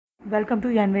Welcome to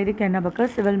Yanvedic and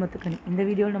ABACUS Civil Muthukani. In the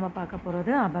video, we will talk about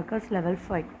ABACUS level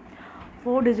 5.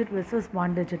 4 digit versus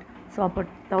 1 digit. So, அப்போ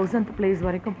 1000th place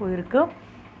வரைக்கும் போயிருக்கு.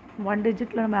 1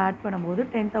 digitல நம்ம add பண்ணும்போது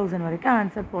 10,000 வரைக்கும்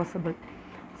answer possible.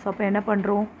 So, அப்போ என்ன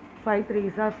பண்ணுறோம்? 5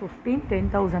 3s are 15,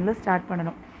 10,000ல start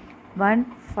பண்ணணும். 1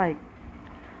 5.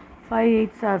 5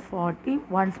 8s are 40,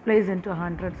 1's place into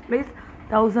 100's place,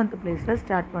 1000th placeல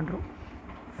start பண்ணுறோம்.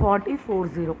 40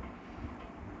 40.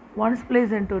 1's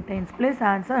place into 10's place,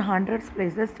 answer 100's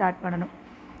place start பண்ணணும்.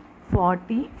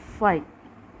 45.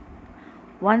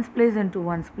 1's place into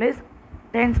 1's place,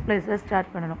 10's place start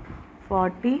பண்ணணும்.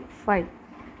 45.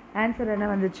 answer என்ன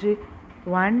வந்துச்சு?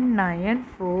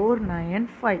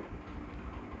 19495.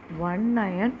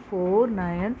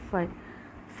 19495.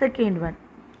 second one.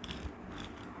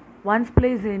 1's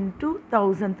place into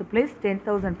 1000th place,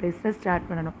 10,000 place start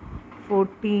பண்ணணும்.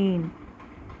 14.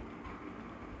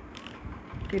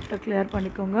 கிட்ட clear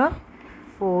பண்ணிக்கோங்க.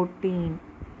 14.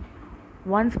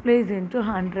 1's place into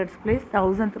 100's place,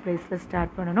 1000th placeல start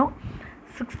பண்ணணும்.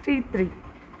 63.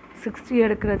 60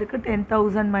 எடுக்கிறதுக்கு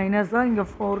 10,000 minus தான் இங்கே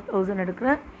 4,000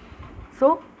 எடுக்கிறேன். ஸோ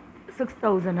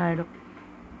 6,000 ஆகிடும்.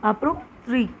 அப்புறம்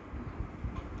 3.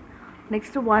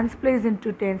 Next 1's place into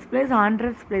 10's place,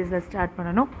 100's placeல start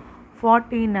பண்ணணும்.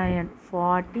 49.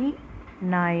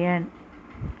 49.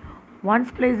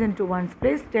 1's place into 1's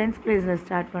place, 10's placeல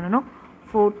start பண்ணணும்.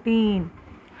 14.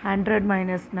 100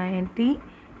 minus 90,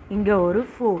 இங்கே ஒரு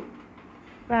 4.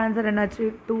 இப்போ ஆன்சர் என்னாச்சு?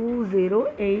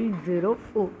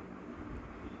 20804.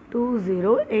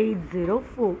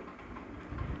 20804.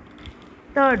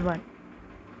 third one.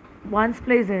 1's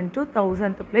place into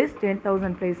 1000th place,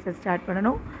 10,000 place start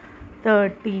பண்ணணும்.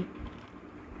 30.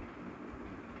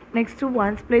 next to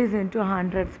 1's place into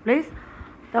 100's place,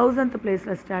 1000th place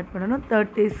start பண்ணணும்.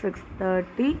 36.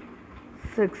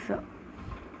 36.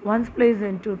 1's place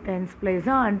into 10's place,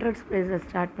 100's place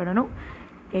start பண்ணணும்.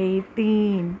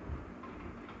 18.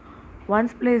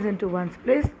 1's place into 1's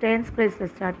place, 10's place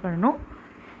start பண்ணணும்.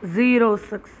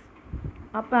 06.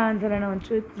 அப்போ answer என்ன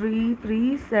வந்துச்சு?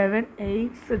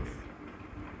 33786.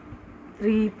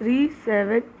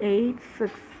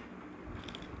 33786.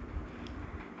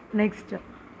 Next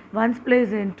 1's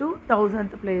place into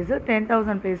 1000th place,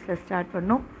 10,000 placeல start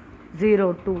பண்ணணும்.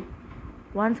 02.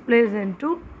 1's place into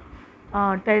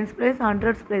 10's place,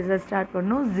 100's placeல start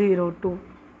பண்ணணும். 02.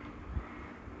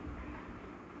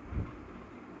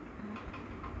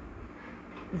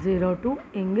 02.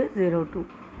 இங்கே 02.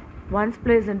 1's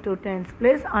place into 10's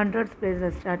place, 100's placeல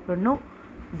start பண்ணணும்.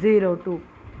 02.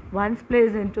 1's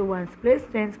place into 1's place,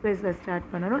 10's placeல start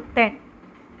பண்ணணும். 10.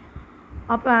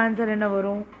 அப்போ ஆன்சர் என்ன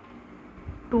வரும்?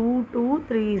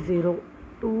 2230.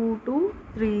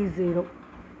 2230.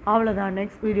 அவ்வளோதான்.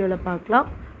 நெக்ஸ்ட் வீடியோவில் பார்க்கலாம்.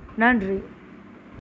 நன்றி.